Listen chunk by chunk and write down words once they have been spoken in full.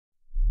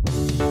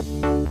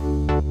Welcome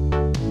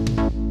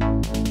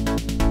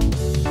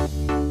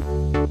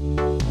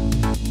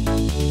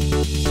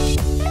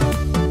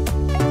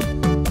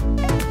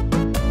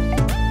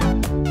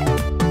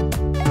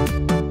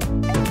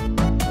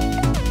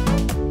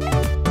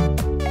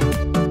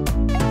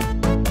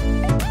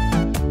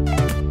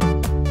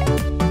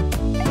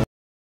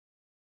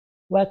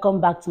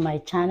back to my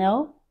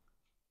channel,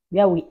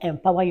 where we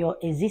empower your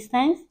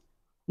existence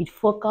with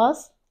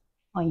focus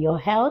on your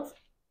health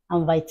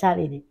and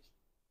vitality.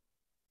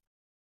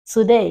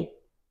 Today,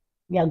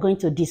 we are going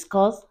to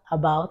discuss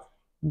about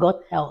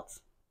gut health.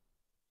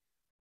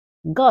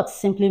 Gut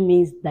simply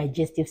means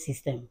digestive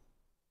system.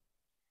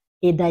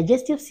 A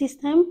digestive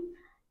system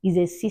is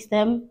a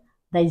system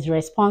that is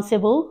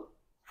responsible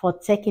for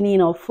taking in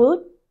of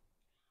food,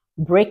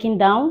 breaking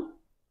down,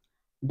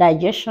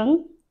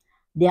 digestion,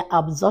 their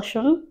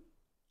absorption,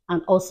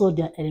 and also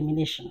their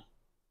elimination.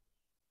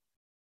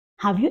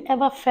 Have you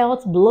ever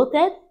felt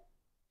bloated,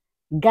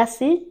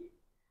 gassy,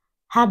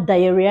 had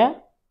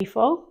diarrhea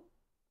before?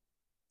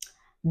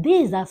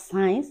 These are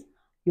signs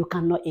you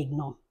cannot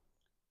ignore,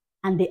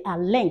 and they are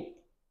linked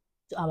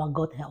to our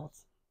gut health.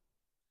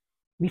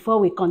 Before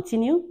we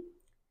continue,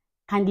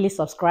 kindly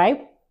subscribe,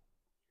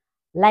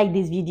 like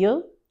this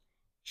video,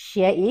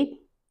 share it,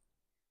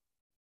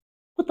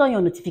 put on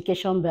your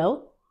notification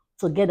bell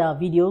to get our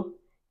video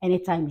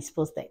anytime it's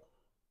posted.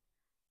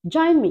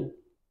 Join me.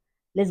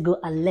 Let's go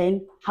and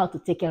learn how to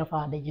take care of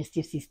our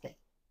digestive system.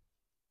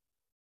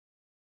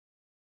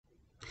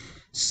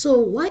 So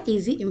why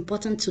is it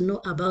important to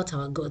know about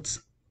our gut?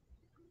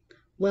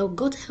 Well,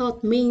 gut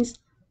health means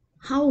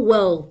how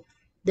well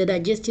the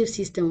digestive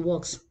system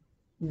works.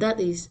 That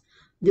is,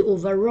 the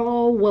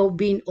overall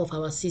well-being of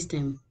our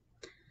system.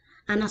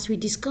 And as we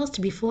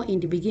discussed before in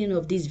the beginning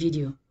of this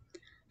video,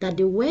 that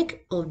the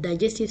work of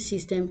digestive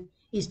system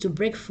is to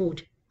break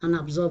food and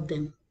absorb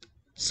them.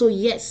 So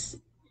yes,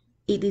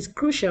 it is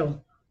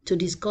crucial to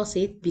discuss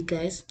it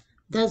because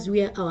that's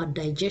where our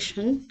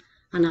digestion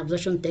and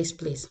absorption takes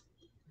place.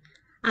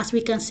 As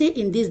we can see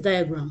in this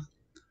diagram,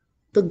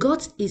 the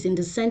gut is in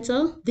the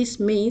center.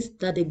 This means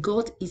that the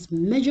gut is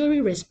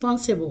majorly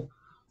responsible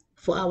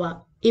for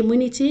our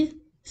immunity,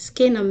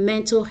 skin and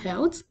mental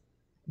health,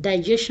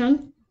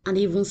 digestion, and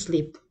even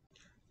sleep.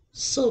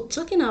 So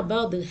talking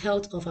about the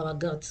health of our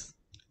gut,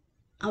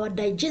 our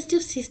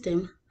digestive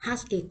system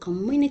has a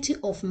community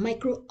of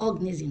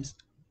microorganisms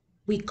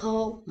we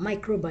call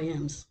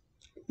microbiomes.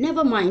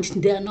 Never mind,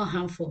 they are not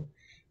harmful.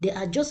 They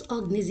are just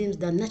organisms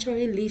that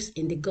naturally live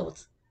in the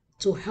gut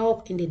to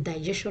help in the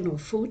digestion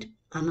of food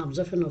and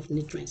absorption of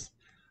nutrients.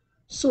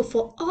 So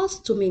for us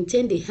to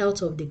maintain the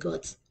health of the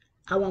gut,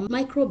 our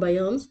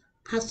microbiomes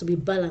has to be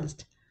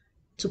balanced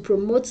to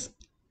promote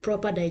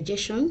proper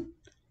digestion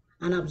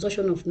and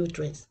absorption of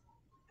nutrients.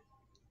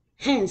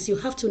 Hence, you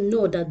have to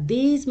know that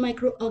these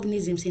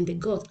microorganisms in the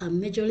gut are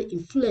majorly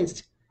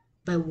influenced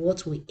by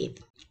what we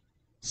eat.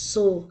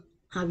 So,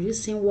 have you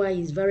seen why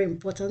it's very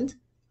important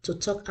to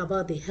talk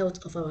about the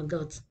health of our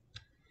gut?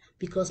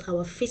 Because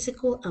our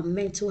physical and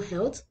mental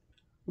health,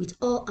 with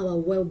all our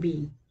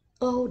well-being,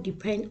 all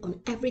depend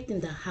on everything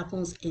that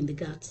happens in the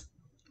gut.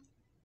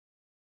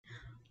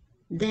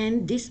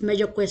 Then this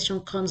major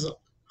question comes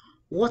up.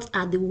 What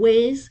are the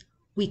ways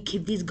we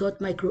keep these gut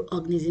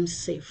microorganisms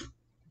safe?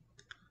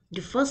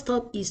 The first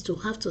step is to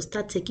have to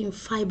start taking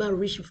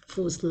fiber-rich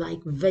foods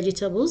like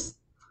vegetables,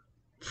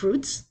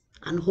 fruits,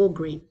 and whole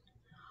grain.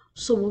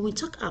 So when we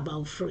talk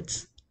about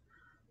fruits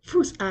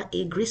are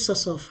a great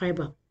source of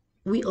fiber,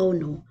 we all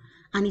know,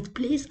 and it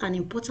plays an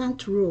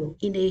important role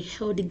in a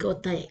healthy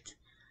gut diet.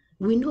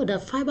 We know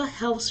that fiber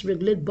helps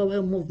regulate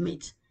bowel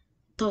movement,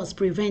 thus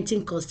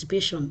preventing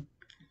constipation.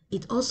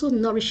 It also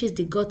nourishes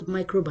the gut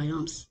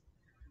microbiomes.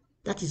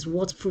 That is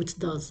what fruit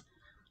does.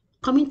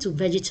 Coming to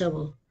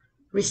vegetable,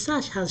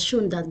 research has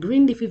shown that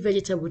green leafy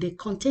vegetables, they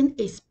contain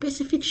a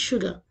specific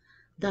sugar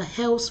that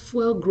helps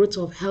fuel growth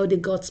of healthy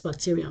gut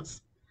bacteria.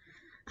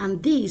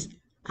 And these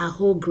are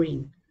whole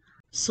grain.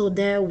 So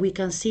there we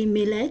can see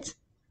millet,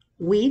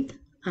 wheat,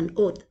 and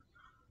oat.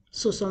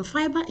 So some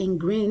fiber in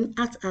grain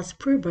act as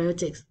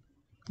prebiotics.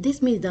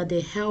 This means that they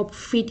help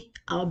feed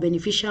our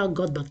beneficial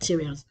gut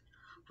bacteria,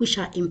 which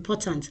are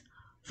important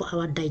for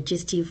our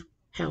digestive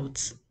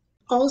health.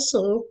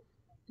 Also,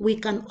 we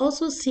can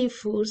also see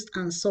foods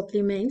and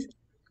supplements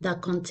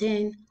that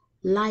contain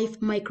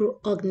live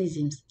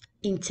microorganisms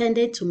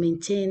intended to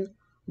maintain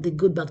the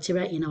good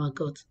bacteria in our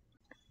gut.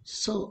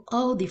 So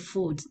all the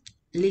foods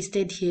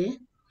listed here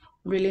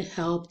really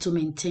help to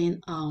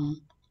maintain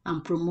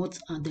and promote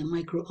the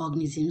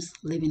microorganisms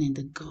living in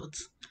the gut.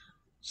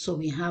 So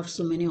we have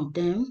so many of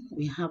them.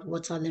 We have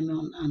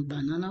watermelon and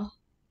banana.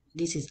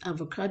 This is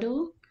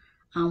avocado.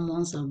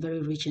 Almonds are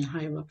very rich in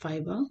high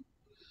fiber.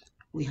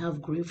 We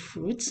have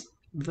grapefruit,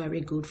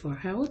 very good for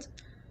health.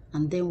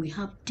 And then we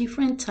have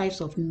different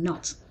types of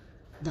nuts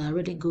that are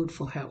really good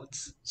for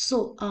health.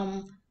 So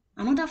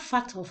another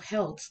fact of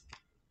health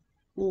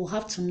we'll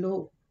have to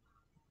know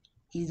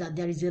is that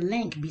there is a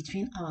link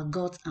between our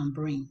gut and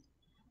brain.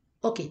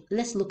 Okay,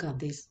 let's look at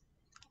this.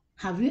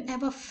 Have you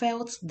ever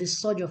felt the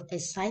surge of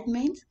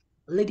excitement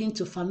leading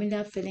to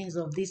familiar feelings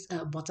of these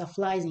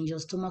butterflies in your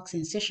stomach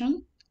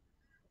sensation?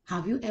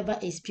 Have you ever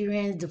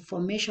experienced the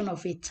formation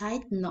of a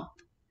tight knot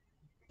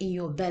in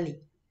your belly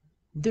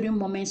during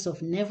moments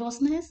of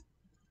nervousness?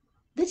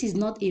 This is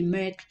not a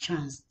mere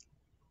chance.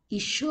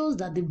 It shows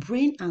that the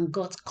brain and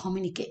gut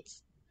communicate.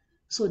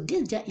 So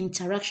this their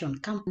interaction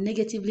can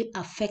negatively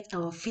affect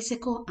our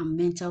physical and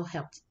mental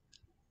health.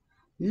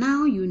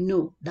 Now you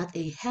know that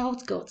a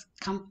health gut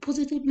can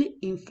positively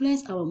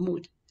influence our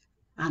mood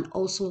and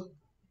also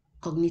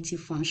cognitive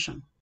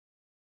function.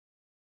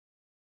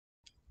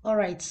 All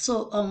right,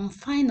 so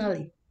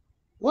finally,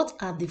 what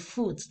are the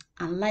foods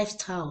and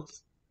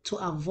lifestyles to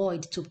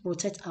avoid to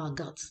protect our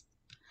guts?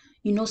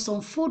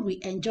 Some food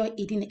we enjoy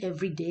eating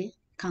every day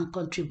can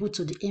contribute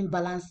to the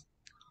imbalance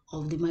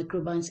of the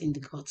microbes in the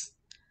gut.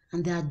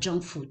 And they are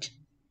junk food,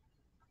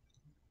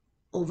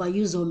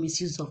 overuse or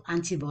misuse of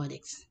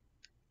antibiotics,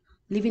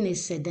 living a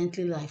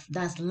sedentary life,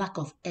 that's lack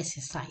of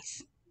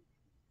exercise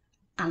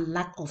and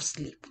lack of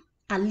sleep.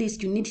 At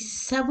least you need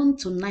 7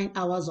 to 9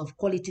 hours of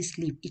quality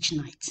sleep each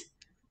night.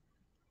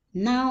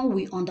 Now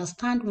we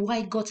understand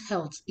why gut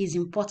health is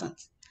important.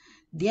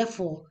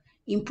 Therefore,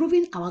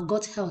 improving our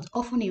gut health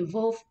often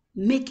involves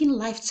making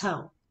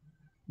lifestyle,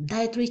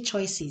 dietary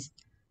choices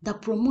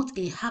that promote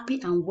a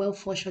happy and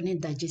well-functioning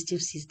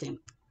digestive system,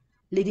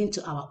 leading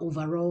to our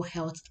overall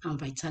health and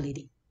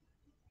vitality.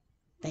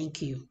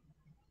 Thank you.